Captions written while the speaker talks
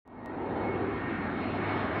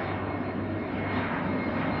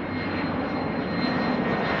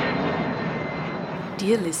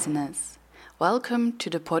Dear listeners, welcome to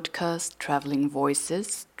the podcast Traveling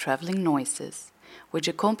Voices, Traveling Noices, which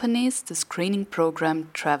accompanies the screening program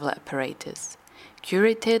Travel Apparatus,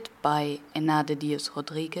 curated by Enade Diaz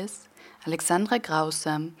Rodriguez, Alexandra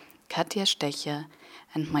Grausam, Katja Stecher,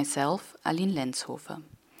 and myself, Aline Lenzhofer.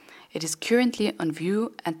 It is currently on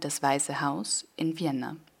view at das Weisse Haus in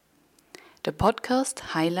Vienna. The podcast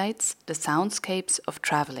highlights the soundscapes of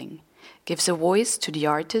traveling, gives a voice to the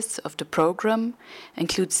artists of the program,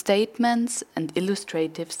 includes statements and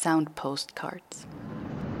illustrative sound postcards.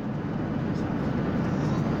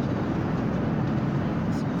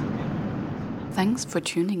 Thanks for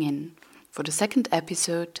tuning in for the second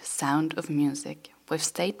episode, Sound of Music, with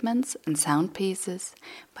statements and sound pieces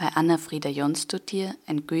by Anna-Frida Jonsdottir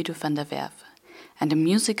and Guido van der Werve, and a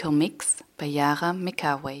musical mix by Yara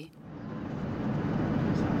Mekaway.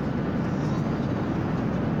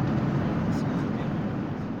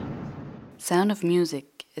 Sound of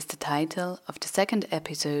Music is the title of the second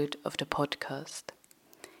episode of the podcast.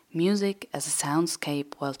 Music as a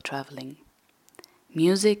soundscape while traveling.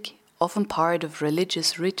 Music, often part of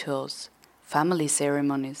religious rituals, family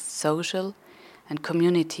ceremonies, social and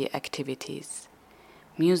community activities.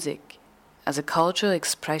 Music as a cultural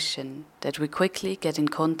expression that we quickly get in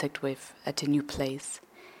contact with at a new place,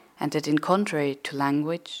 and that, in contrary to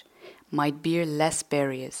language, might bear less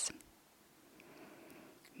barriers.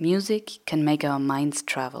 Music can make our minds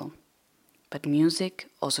travel, but music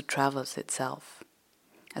also travels itself.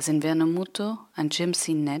 As in Werner Muto and Jim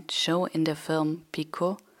Sinnett show in their film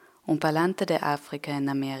Pico, Un Palante de África in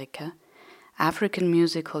America, African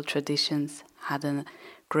musical traditions had a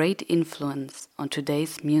great influence on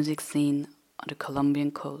today's music scene on the Colombian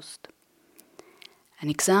coast. An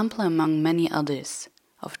example among many others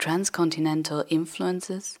of transcontinental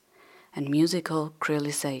influences and musical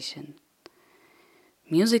creolization.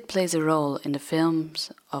 Music plays a role in the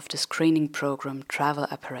films of the screening program Travel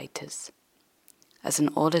Apparatus, as an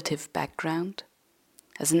auditive background,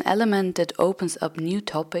 as an element that opens up new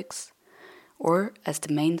topics, or as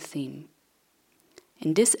the main theme.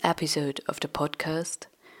 In this episode of the podcast,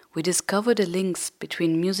 we discover the links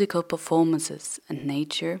between musical performances and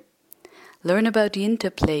nature, learn about the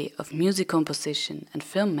interplay of music composition and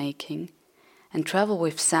filmmaking, and travel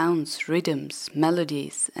with sounds, rhythms,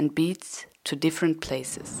 melodies, and beats to different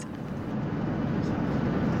places.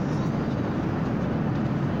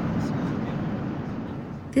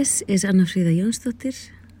 This is Anna-Frida Jonsdottir.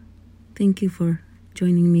 Thank you for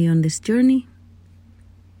joining me on this journey.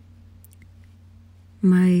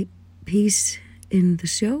 My piece in the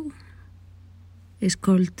show is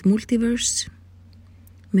called Multiverse,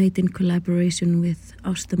 made in collaboration with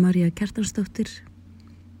Ásta María Kjartansdóttir,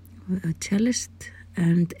 a cellist,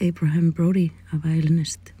 and Abraham Brody, a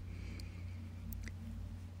violinist.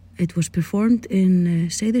 It was performed in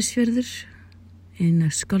Seyðisfjörður in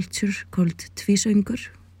a sculpture called Tvísöngur,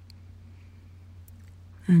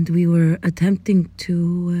 and we were attempting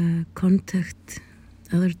to contact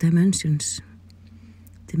other dimensions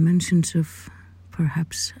of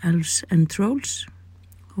perhaps elves and trolls,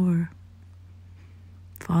 or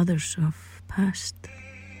fathers of past.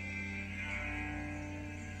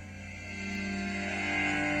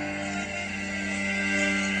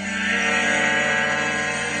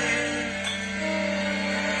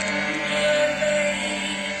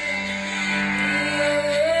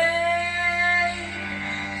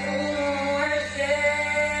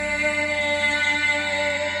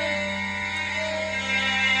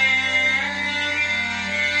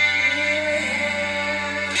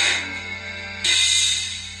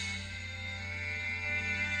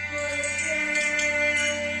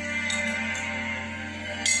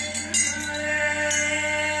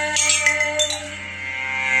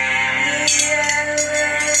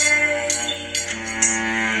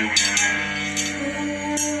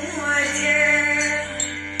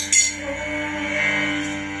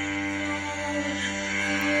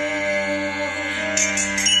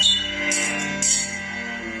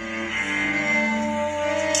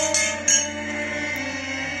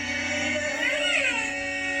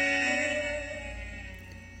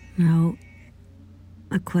 Now,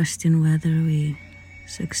 a question whether we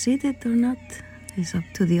succeeded or not is up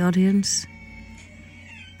to the audience,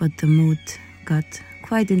 but the mood got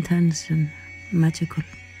quite intense and magical.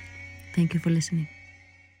 Thank you for listening.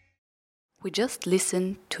 We just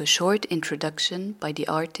listened to a short introduction by the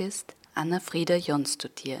artist Anna-Frida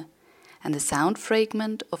Jonsdottir and a sound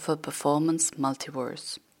fragment of her performance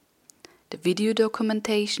Multiverse. The video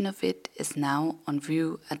documentation of it is now on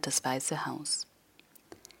view at das Weisse Haus.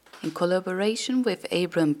 In collaboration with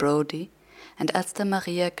Abraham Brody and Ásta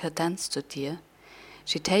María Kjartansdóttir,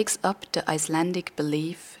 She takes up the Icelandic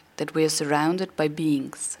belief that we are surrounded by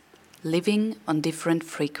beings, living on different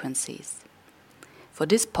frequencies. For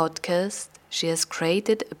this podcast, she has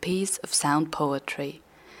created a piece of sound poetry,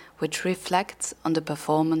 which reflects on the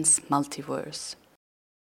performance multiverse.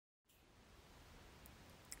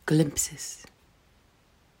 Glimpses.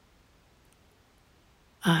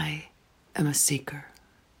 I am a seeker,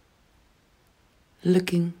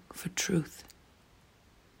 looking for truth,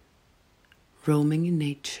 roaming in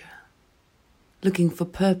nature, looking for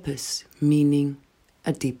purpose, meaning,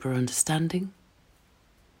 a deeper understanding,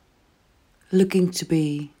 looking to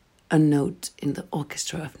be a note in the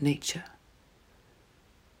orchestra of nature.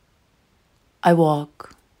 I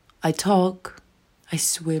walk, I talk, I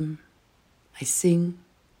swim, I sing.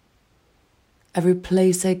 Every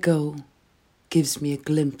place I go gives me a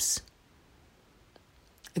glimpse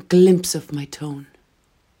of my tone.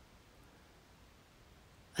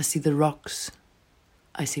 I see the rocks,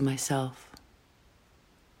 I see myself.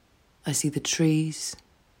 I see the trees,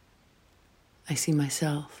 I see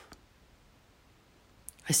myself.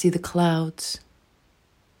 I see the clouds,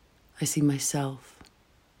 I see myself.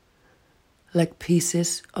 Like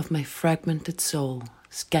pieces of my fragmented soul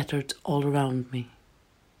scattered all around me.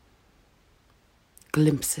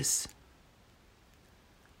 Glimpses.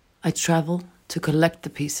 I travel to collect the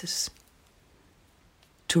pieces,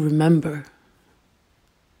 to remember.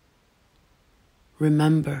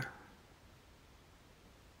 Remember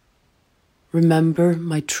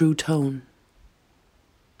my true tone.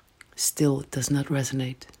 Still it does not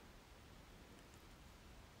resonate.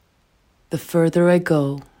 The further I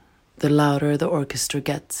go, the louder the orchestra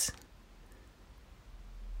gets.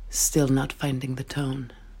 Still not finding the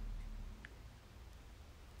tone.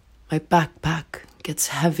 My backpack gets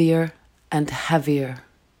heavier and heavier.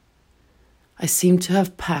 I seem to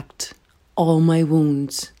have packed all my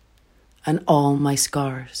wounds and all my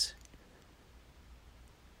scars.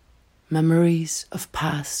 Memories of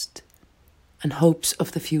past and hopes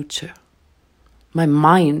of the future. My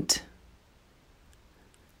mind.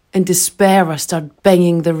 In despair, I start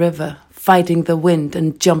banging the river, fighting the wind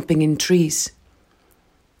and jumping in trees.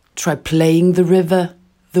 Try playing the river,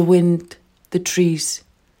 the wind, the trees.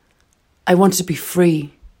 I want to be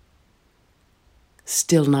free.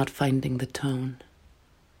 Still not finding the tone.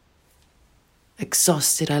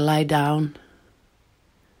 Exhausted, I lie down.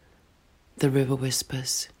 The river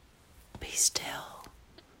whispers, "Be still."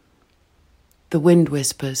 The wind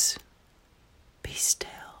whispers, "Be still."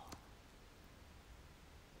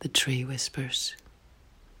 The tree whispers,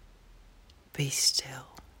 "Be still."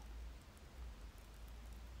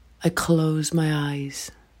 I close my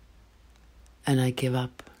eyes and I give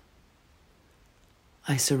up.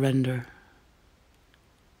 I surrender.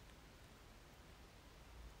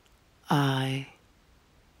 I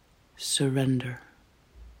surrender.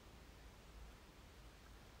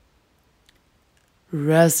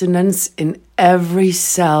 Resonance in every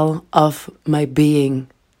cell of my being.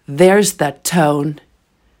 There's that tone.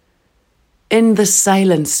 In the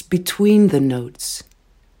silence between the notes.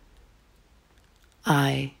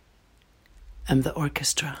 I am the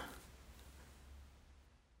orchestra.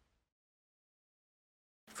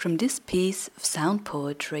 From this piece of sound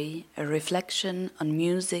poetry, a reflection on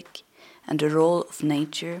music and the role of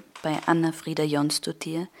nature by Anna Frida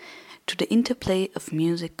Jonsdottir, to the interplay of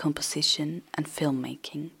music composition and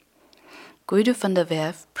filmmaking. Guido van der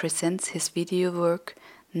Werf presents his video work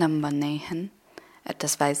Number 9 at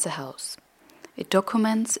das Weisse Haus. It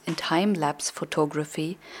documents in time-lapse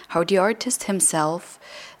photography how the artist himself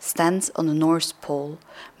stands on the North Pole,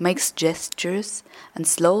 makes gestures and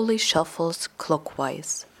slowly shuffles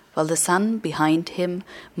clockwise, while the sun behind him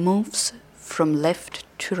moves from left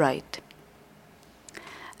to right.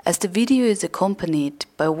 As the video is accompanied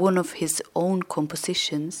by one of his own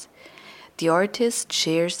compositions, the artist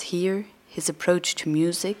shares here his approach to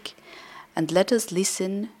music, and let us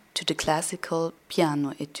listen to the classical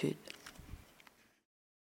piano etude.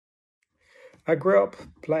 I grew up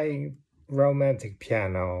playing romantic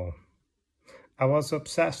piano. I was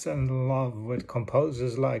obsessed and in love with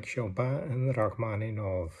composers like Chopin and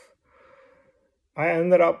Rachmaninoff. I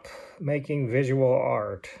ended up making visual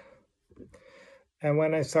art. And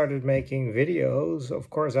when I started making videos,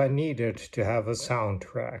 of course, I needed to have a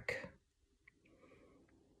soundtrack.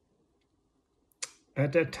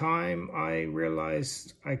 At that time, I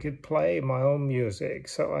realized I could play my own music.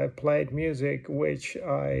 So I played music which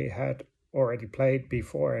I had already played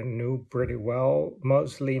before and knew pretty well,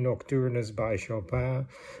 mostly Nocturnes by Chopin.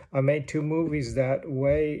 I made 2 movies that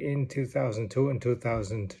way in 2002 and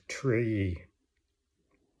 2003.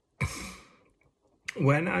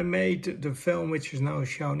 When I made the film, which is now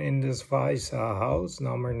shown in this weisse house,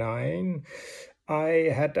 number 9,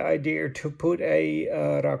 I had the idea to put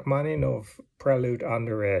a Rachmaninoff prelude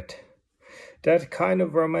under it. That kind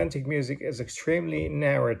of romantic music is extremely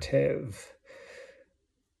narrative.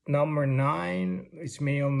 Number 9, It's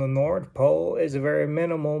Me on the North Pole, is a very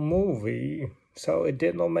minimal movie, so it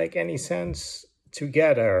did not make any sense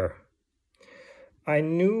together. I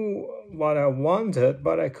knew what I wanted,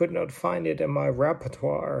 but I could not find it in my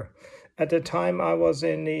repertoire. At the time, I was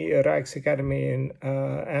in the Rijksacademy in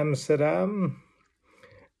Amsterdam,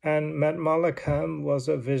 and Matt Malachem was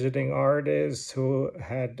a visiting artist who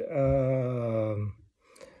had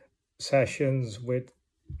sessions with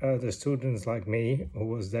the students like me, who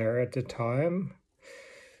was there at the time.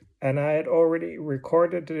 And I had already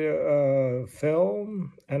recorded the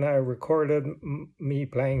film, and I recorded me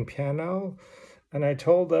playing piano. And I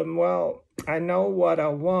told them, well, I know what I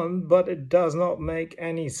want, but it does not make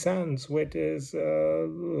any sense with this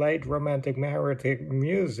late romantic narrative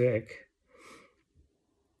music.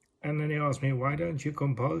 And then he asked me, why don't you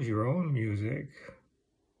compose your own music?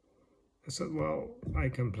 I said, well, I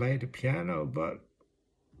can play the piano, but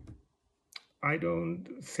I don't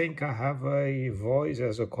think I have a voice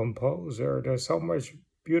as a composer. There's so much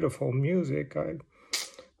beautiful music,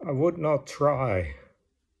 I would not try.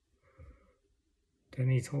 Then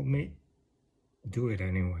he told me, do it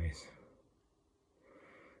anyways.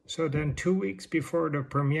 So then 2 weeks before the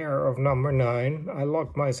premiere of number 9, I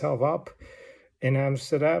locked myself up in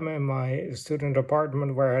Amsterdam in my student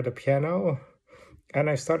apartment where I had a piano, and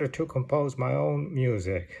I started to compose my own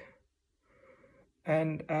music.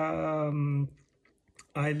 And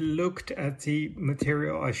I looked at the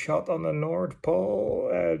material I shot on the North Pole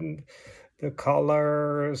and the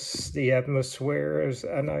colors, the atmospheres,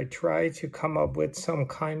 and I tried to come up with some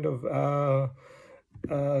kind of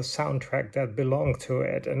soundtrack that belonged to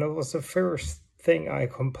it. And it was the first thing I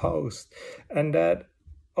composed. And that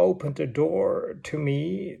opened the door to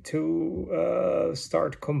me to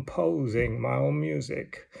start composing my own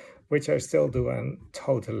music, which I still do and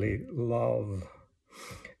totally love.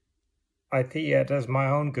 I see it as my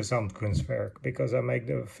own Gesamtkunstwerk because I make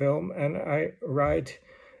the film and I write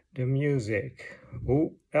the music.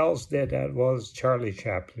 Who else did that was Charlie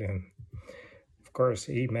Chaplin. Of course,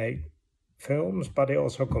 he made films, but he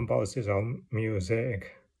also composed his own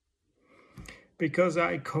music. Because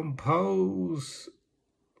I compose,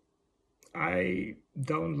 I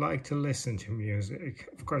don't like to listen to music.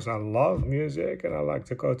 Of course, I love music and I like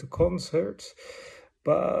to go to concerts,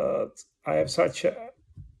 but I have such a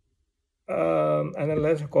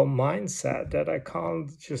analytical mindset that I can't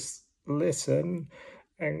just listen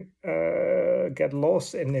and get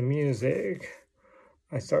lost in the music.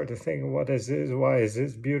 I start to think, what is this? Why is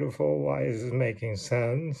this beautiful? Why is this making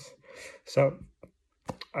sense? So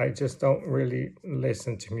I just don't really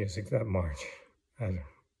listen to music that much. I don't.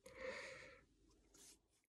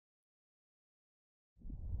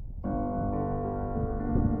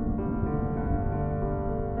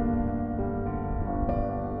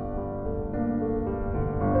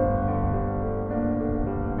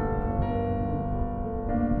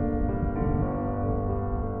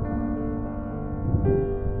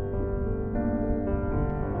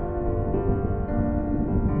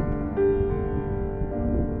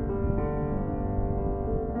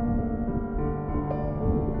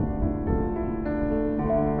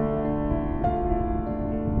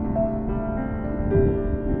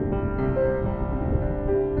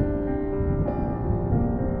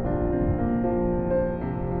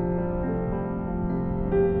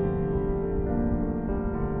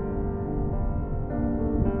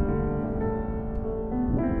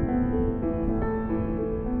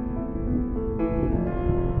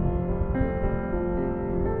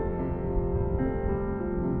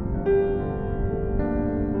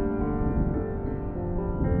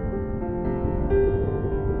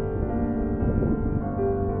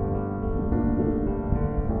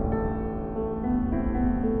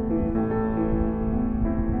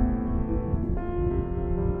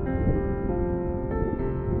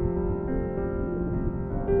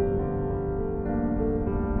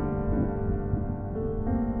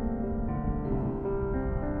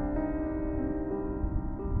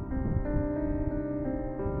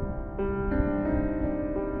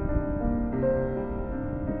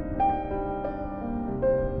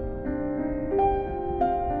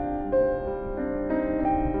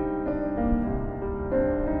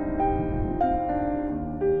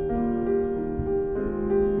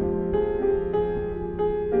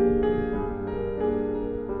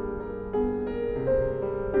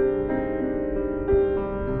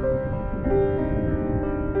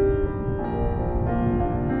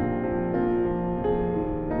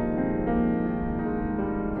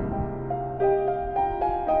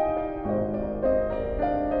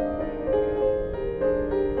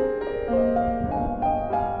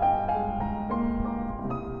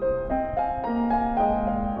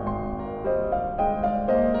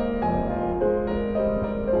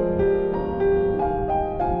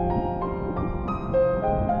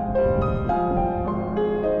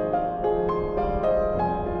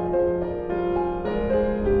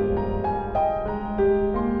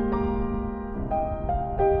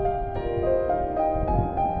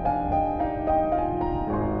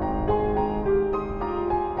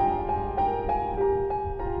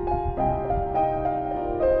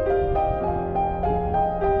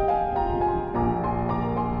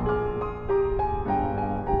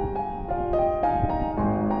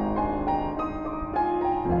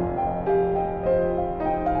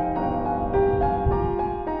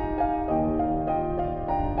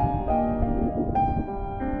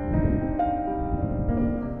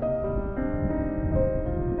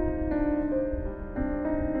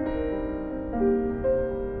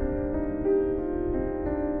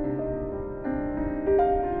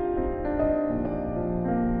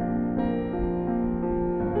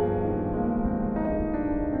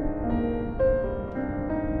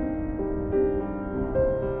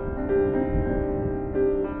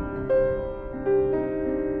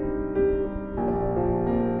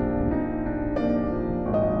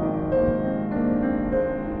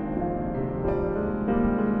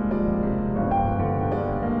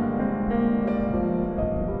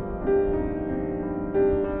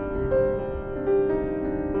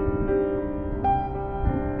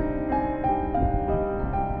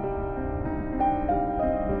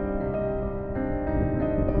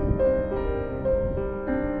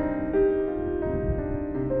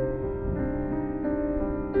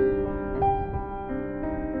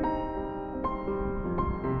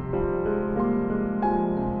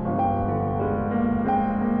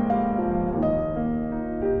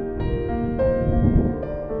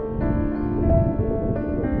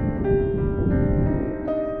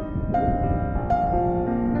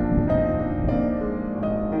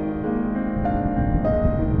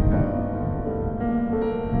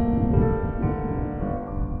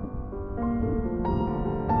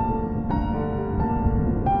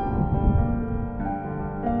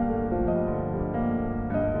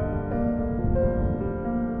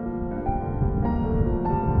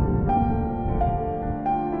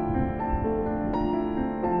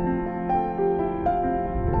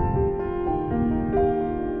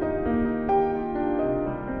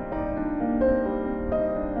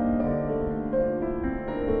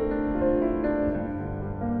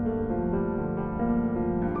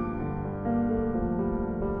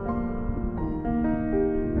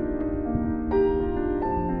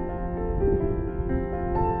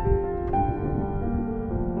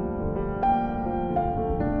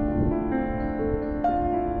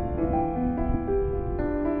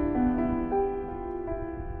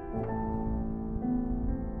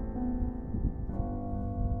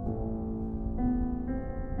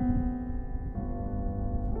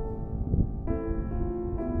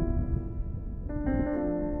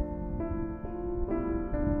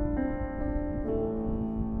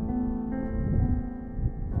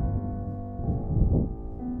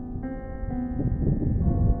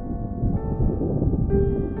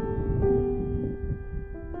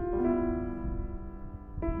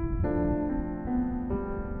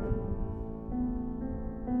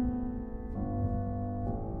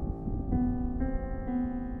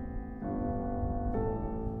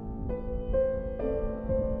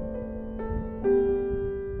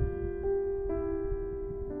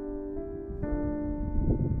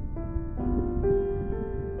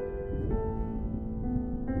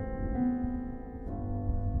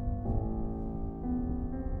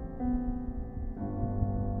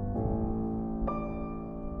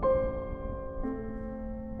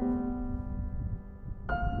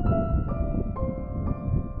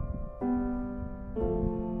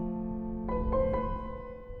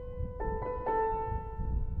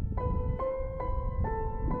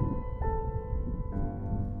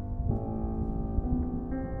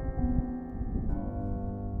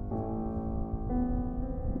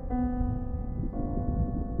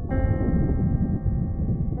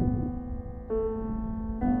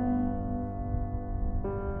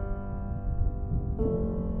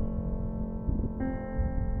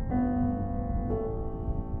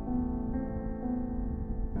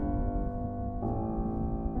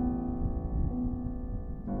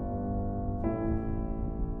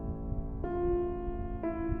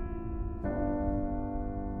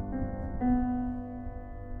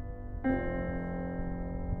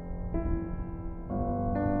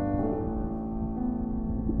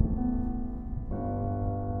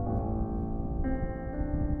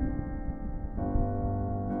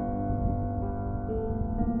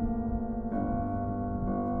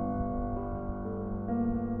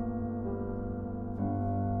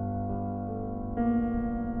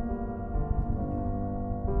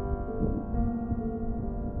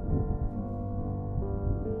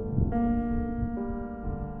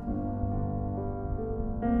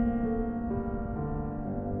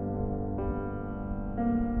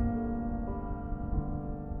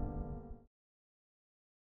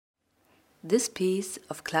 This piece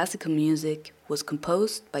of classical music was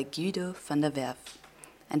composed by Guido van der Werf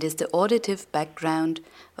and is the auditive background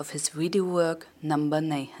of his video work Number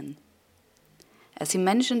 9. As he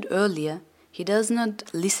mentioned earlier, he does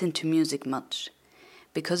not listen to music much,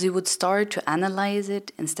 because he would start to analyze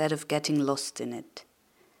it instead of getting lost in it.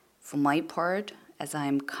 For my part, as I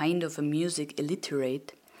am kind of a music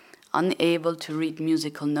illiterate, unable to read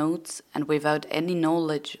musical notes and without any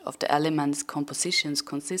knowledge of the elements compositions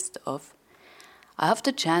consist of, I have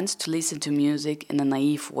the chance to listen to music in a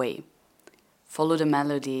naive way, follow the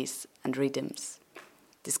melodies and rhythms,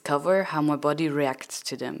 discover how my body reacts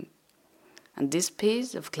to them. And this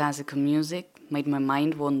piece of classical music made my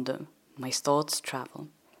mind wander, my thoughts travel.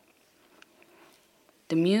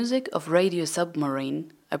 The music of Radio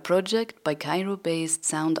Submarine, a project by Cairo-based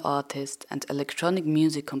sound artist and electronic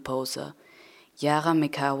music composer Yara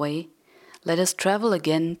Mekawe, let us travel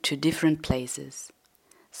again to different places,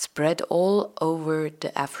 spread all over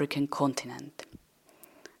the African continent.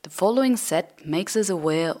 The following set makes us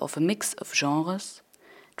aware of a mix of genres,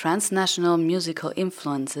 transnational musical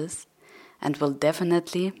influences, and will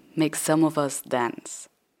definitely make some of us dance.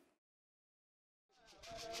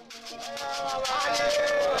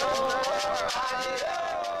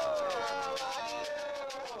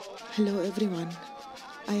 Hello everyone,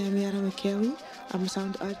 I am Yara Mekawe. I'm a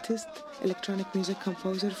sound artist, electronic music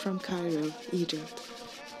composer from Cairo, Egypt.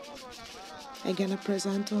 I'm gonna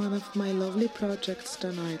present one of my lovely projects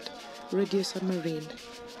tonight, Radio Submarine.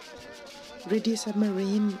 Radio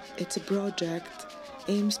Submarine, it's a project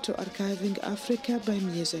aims to archiving Africa by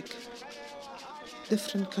music.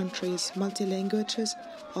 Different countries, multi-languages,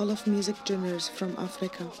 all of music genres from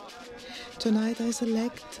Africa. Tonight I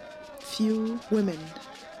select few women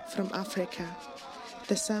from Africa,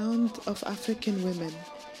 the sound of African women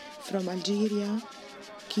from Algeria,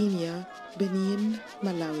 Kenya, Benin,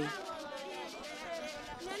 Malawi.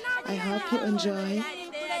 I hope you enjoy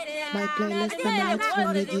my playlist tonight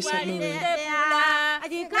from Radio Submarine.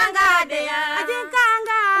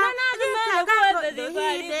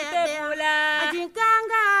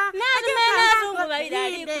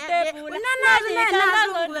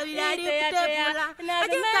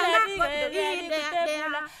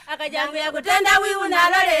 Akajangu ya kutenda wiu na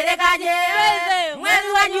lorere kaje mwezi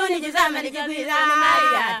wa Juni jizama nikikwiza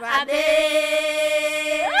Maria twade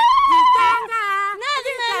jikanga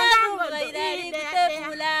nazimena kubaidari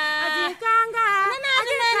kutepula jikanga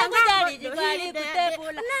nazimena kujali jikwali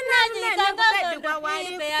kutepula nazikanga kwa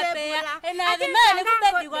wali pea nazimena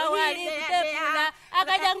kubedi kwa wali kutepula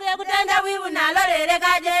akajangu ya kutenda wiu na lorere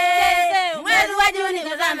kaje mwezi wa Juni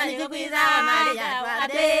jizama nikikwiza Maria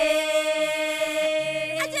twade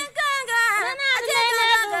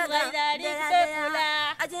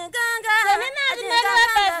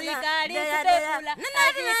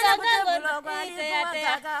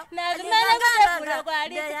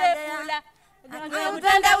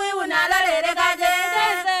Kutanda wiu na lorere kaje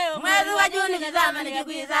mwezi wa Juni kizama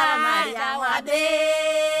nikikwiza Maria wabe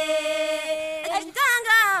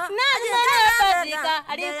Ajikanga nazimena pasika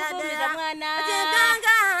alikukumiza mwana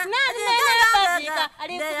Ajikanga nazimena pasika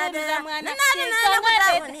alikukumiza mwana Nazimena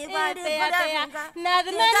kutawuni kwa dipea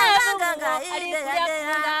Nazimena fungu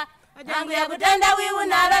alikukumiza Jangu ya kutenda wiu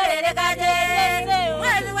na lorere kaje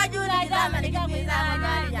mwezi wa Juni kizama nikikwiza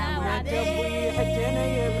Maria wabe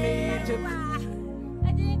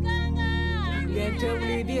يا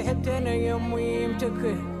وليدي حتى انا يمي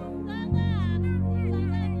متكه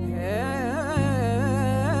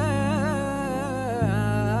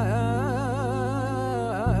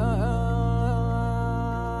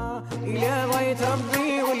إلا بغيت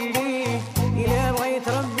ربي ولي إلا بغيت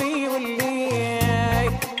ربي ولي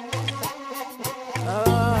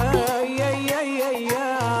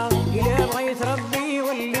يا إلا بغيت ربي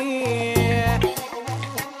ولي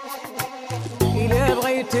إلا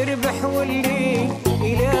بغيت تربح ولي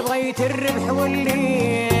إلا بغيت الربح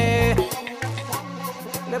ولي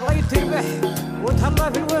لا بغيت تربح وتهلا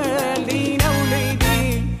في الوالدين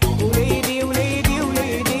وليدي وليدي وليدي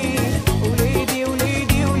وليدي وليدي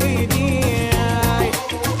وليدي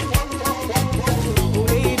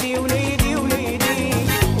وليدي وليدي وليدي وليدي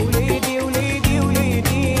وليدي وليدي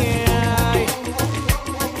وليدي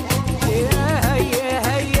هيا هيا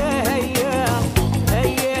هيا هيا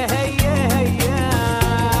هيا هيا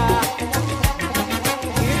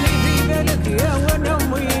يا وانا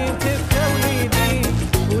امي تبكى وليدي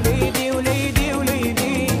وليدي وليدي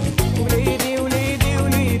وليدي وليدي وليدي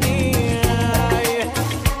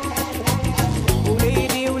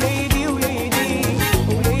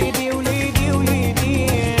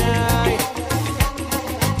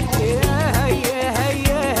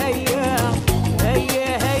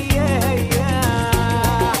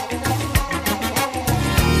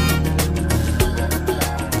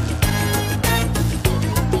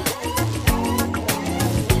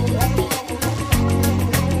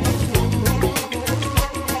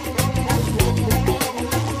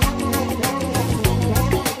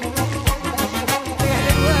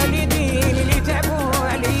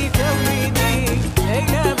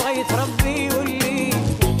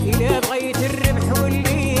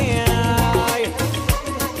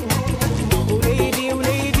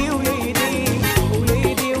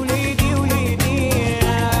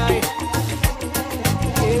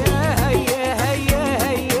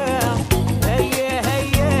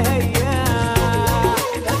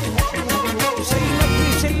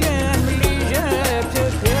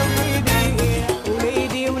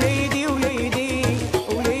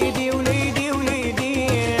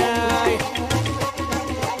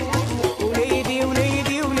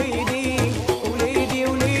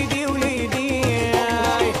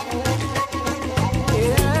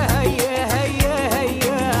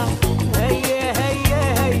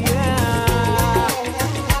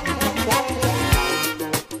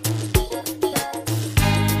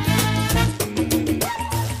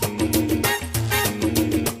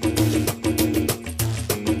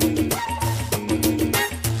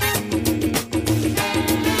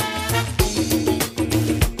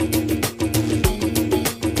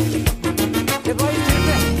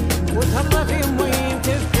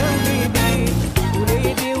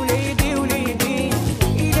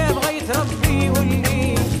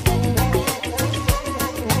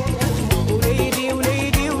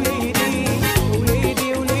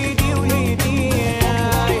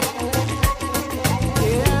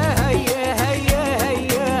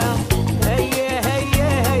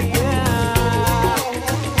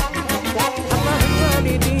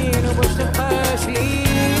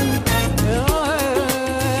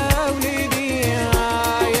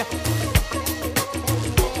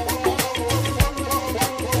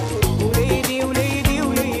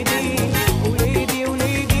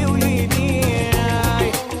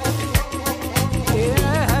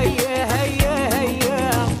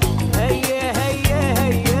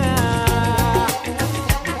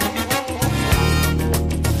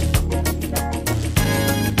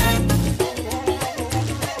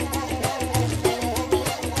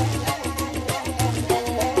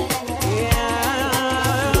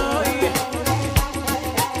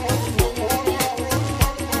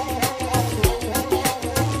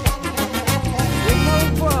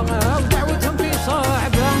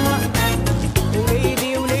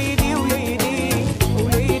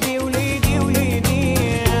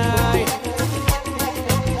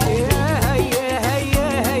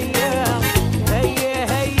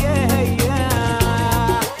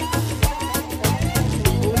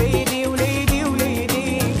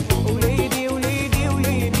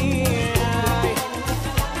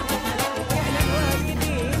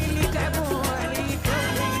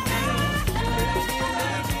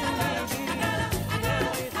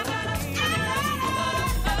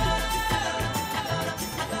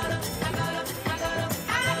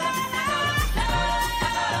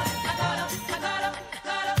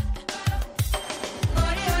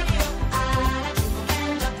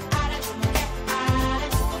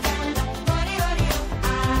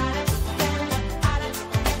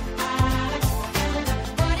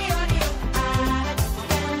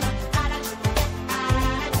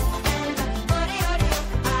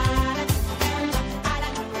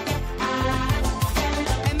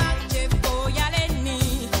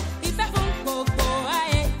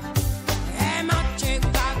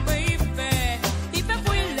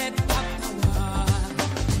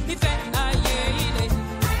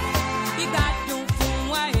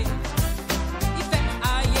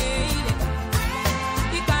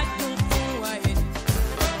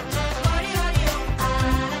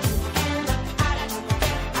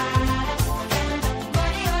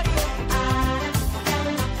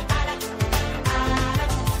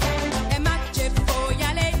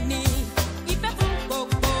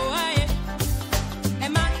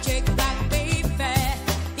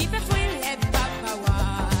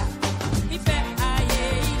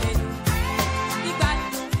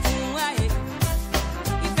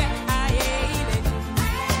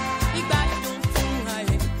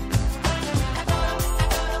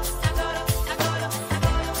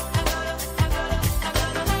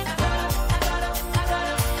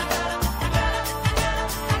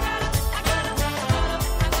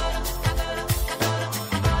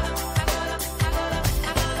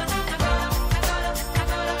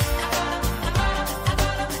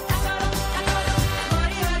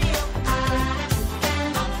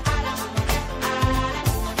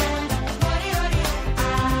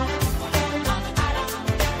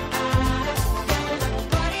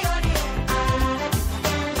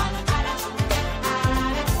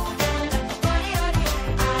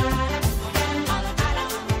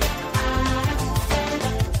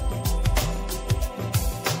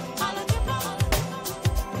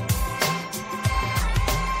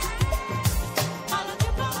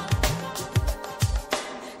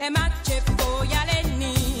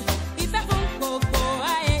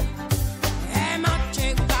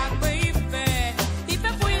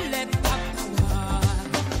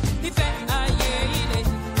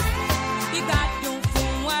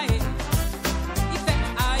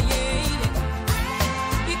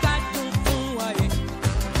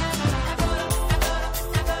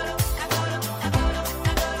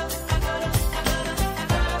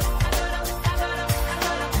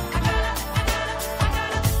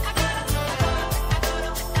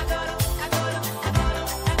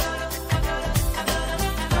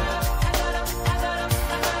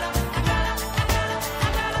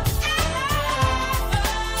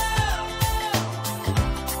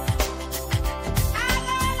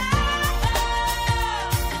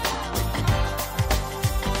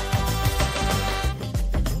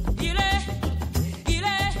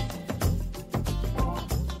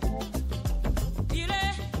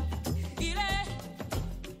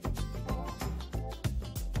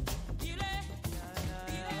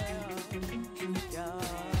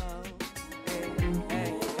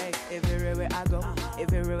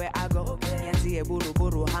everywhere I go. Nyanzie buru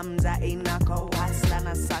buru Hamza inako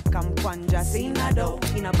Haslana saka mkwanja sina do.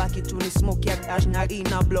 Ina baki tuni smoke ya dash na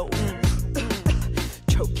ina blow.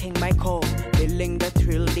 Choking my core, feeling the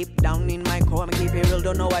thrill deep down in my core. Me keep it real,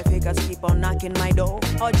 don't know why fakers keep on knocking my door.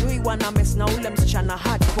 Or do you wanna miss now? Them chana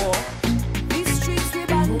hardcore. These streets we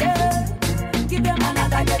banded, give them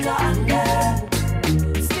another ghetto anger.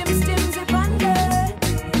 Stim zip under,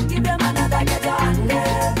 give them another ghetto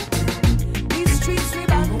anger. These streets we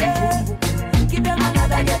banded, give them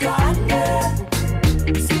another ghetto anger.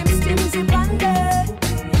 Stim zip under,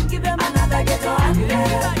 give them another ghetto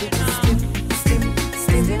anger.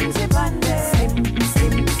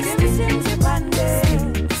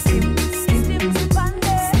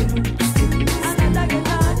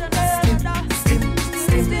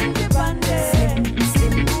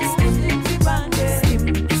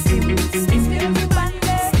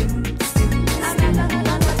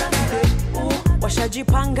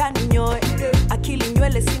 Jipanga ninyoe akili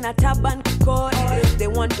nywele sina taban kikoi. They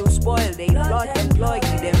want to spoil, they plot and ploy.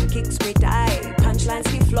 Give them kicks me tie, punchlines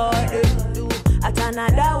ki floor. Atana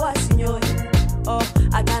dawa sinyoe, oh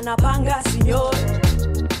atana panga sinyoe.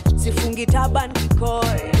 Sifungi taban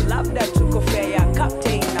kikoi, labda tuko fair ya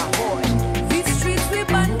captain na boy. These streets we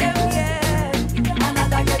burn them, yeah.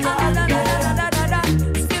 Another ghetto, another.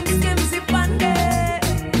 Skim zipande.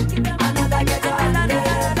 Another ghetto, another.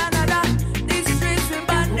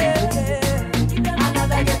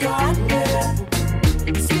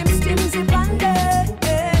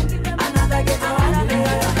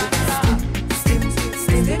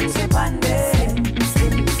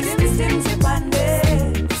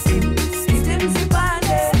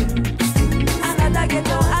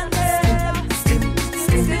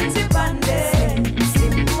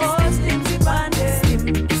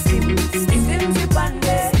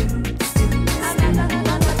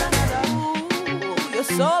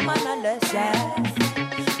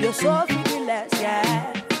 You're so ridiculous,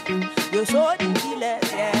 yeah. You're so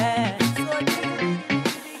ridiculous, yeah.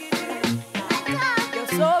 You're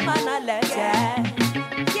so mannerless, yeah.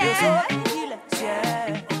 You're so ridiculous,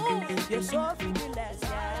 yeah. You're so ridiculous,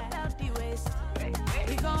 yeah.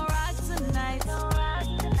 We gon' rock tonight,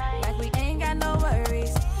 like we ain't got no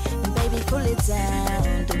worries. Baby, pull it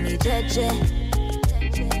down, do me judge.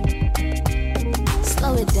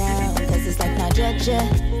 Slow it down, cause it's like not judge.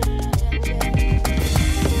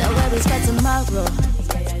 No worries for tomorrow.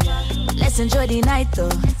 Let's enjoy the night though.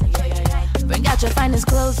 Bring out your finest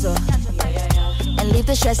clothes though, and leave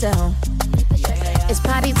the stress at home. It's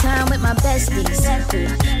party time with my besties.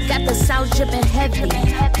 Got the south dripping heavy.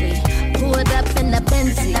 Pulled up in the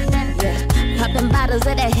Benzie. Yeah. Popping bottles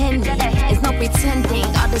of that Henny. It's no pretending.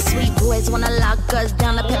 All the sweet boys wanna lock us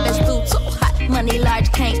down. The pepper's food so hot. Money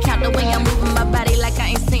large, can't count the way I'm moving my body like I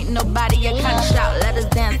ain't seen nobody. You can't shout. Let us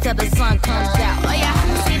dance till the sun comes out. Oh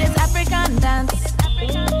yeah, see this African dance.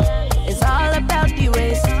 It's all about the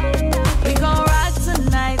waist. We gon' rock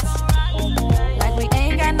tonight, like we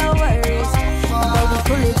ain't got no worries. Baby,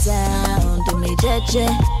 pull it down, do me judge.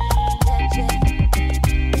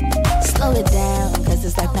 Slow it down, cause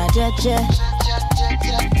it's like not judge.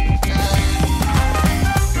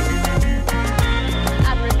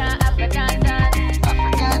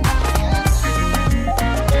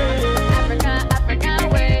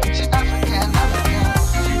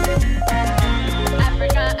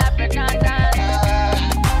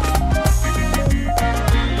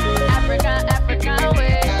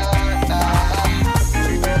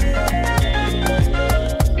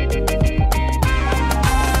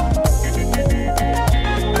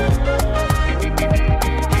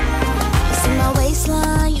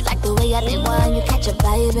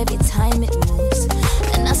 Every time it moves,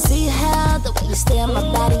 and I see how the way you stay on my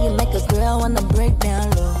body, you make a girl wanna break down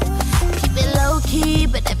low. Keep it low key,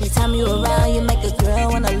 but every time you around, you make a girl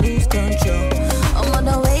wanna lose control. I'm on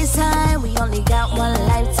the waistline, we only got one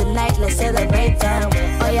life tonight. Let's celebrate down.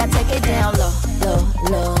 Oh yeah, take it down low, low,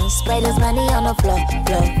 low. Spray this money on the floor,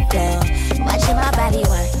 floor, floor. Watching my body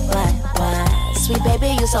wine. Sweet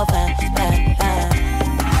baby, you so fine, fine, fine.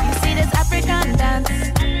 You see this African dance?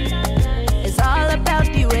 It's all about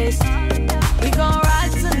the waist. We gon'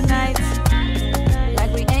 rock tonight,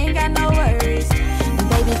 like we ain't got no worries. And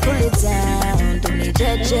baby, pull it down, do me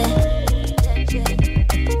judge.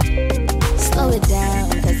 Slow it down,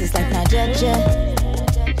 cause it's like not judge.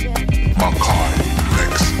 My car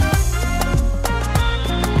mix.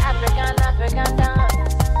 African dance.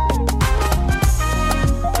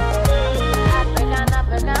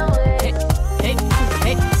 African way. Hey.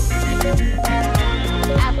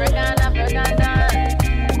 African dance.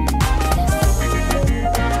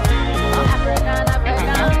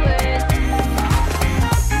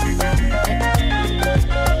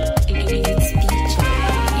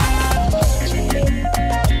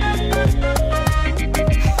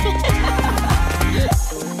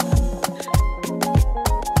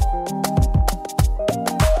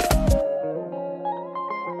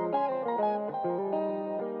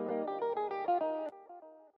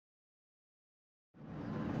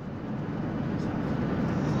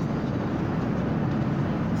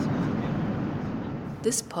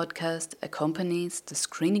 This podcast accompanies the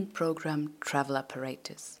screening program Travel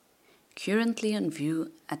Apparatus, currently on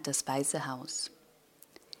view at the Weisse Haus.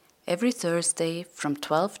 Every Thursday from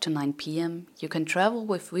 12 to 9 p.m. you can travel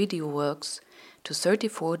with video works to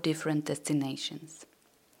 34 different destinations.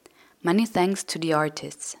 Many thanks to the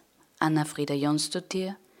artists Anna Frida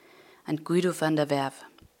Jonsdottir and Guido van der Werve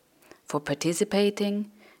for participating,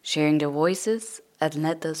 sharing their voices, and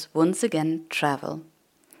let us once again travel.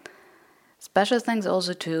 Special thanks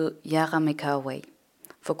also to Yara Mekawe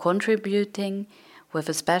for contributing with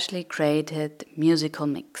a specially created musical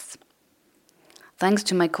mix. Thanks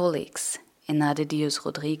to my colleagues Enade Dios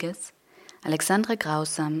Rodriguez, Alexandra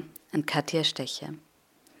Grausam and Katja Stecher.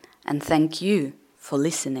 And thank you for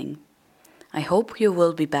listening. I hope you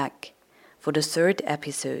will be back for the third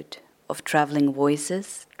episode of Traveling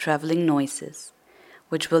Voices, Traveling Noices,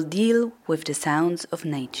 which will deal with the sounds of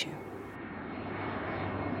nature.